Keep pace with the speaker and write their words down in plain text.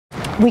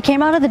We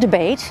came out of the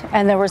debate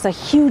and there was a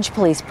huge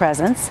police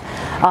presence.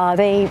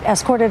 They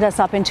escorted us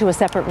up into a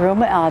separate room,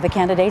 the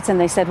candidates, and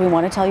they said, we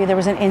want to tell you there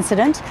was an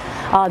incident.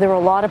 There were a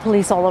lot of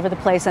police all over the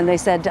place, and they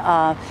said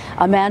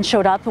a man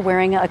showed up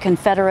wearing a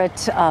Confederate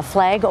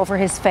flag over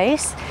his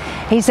face.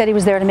 He said he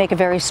was there to make a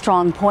very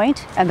strong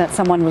point and that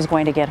someone was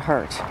going to get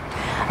hurt.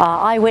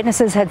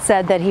 Eyewitnesses had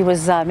said that he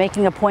was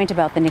making a point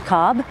about the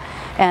niqab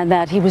and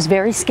that he was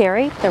very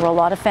scary. There were a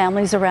lot of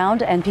families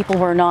around and people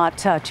were not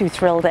too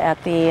thrilled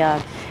at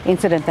the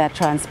incident that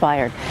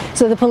transpired.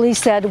 So the police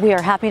said, we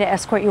are happy to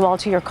escort you all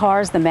to your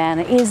cars. The man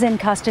is in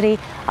custody.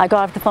 I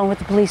got off the phone with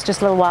the police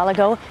just a little while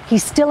ago.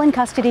 He's still in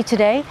custody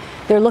today.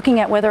 They're looking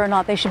at whether or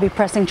not they should be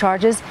pressing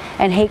charges,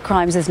 and hate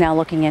crimes is now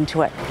looking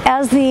into it.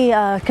 As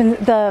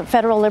the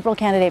federal Liberal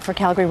candidate for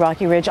Calgary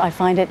Rocky Ridge, I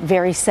find it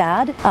very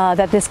sad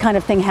that this kind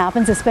of thing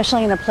happens,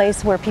 especially in a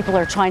place where people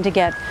are trying to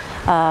get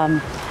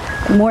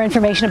more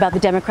information about the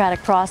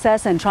democratic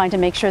process and trying to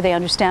make sure they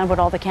understand what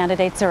all the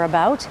candidates are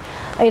about.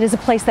 It is a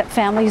place that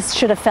families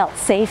should have felt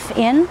safe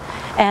in,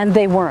 and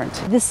they weren't.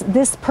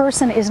 This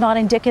person is not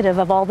indicative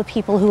of all the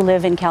people who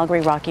live in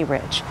Calgary Rocky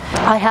Ridge.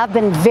 I have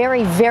been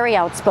very, very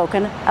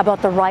outspoken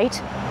about the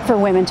right for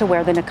women to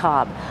wear the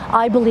niqab.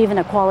 I believe in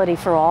equality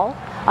for all.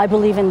 I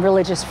believe in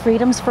religious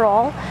freedoms for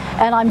all,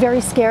 and I'm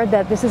very scared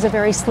that this is a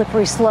very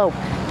slippery slope.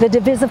 The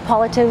divisive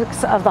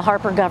politics of the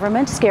Harper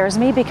government scares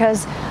me,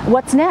 because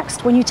what's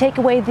next? When you take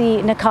away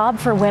the niqab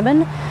for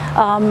women,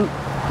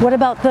 what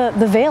about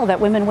the veil that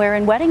women wear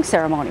in wedding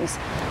ceremonies?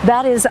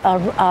 That is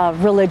a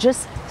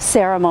religious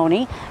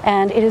ceremony,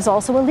 and it is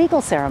also a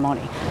legal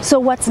ceremony. So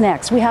what's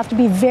next? We have to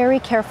be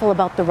very careful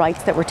about the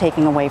rights that we're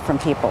taking away from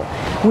people.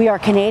 We are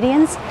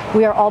Canadians,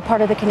 we are all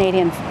part of the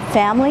Canadian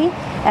family,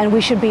 and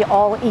we should be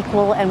all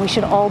equal, and we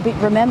should all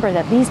remember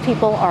that these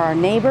people are our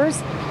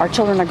neighbors, our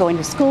children are going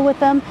to school with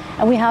them,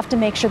 and we have to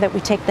make sure that we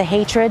take the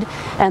hatred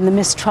and the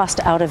mistrust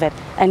out of it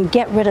and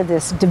get rid of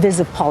this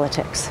divisive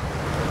politics.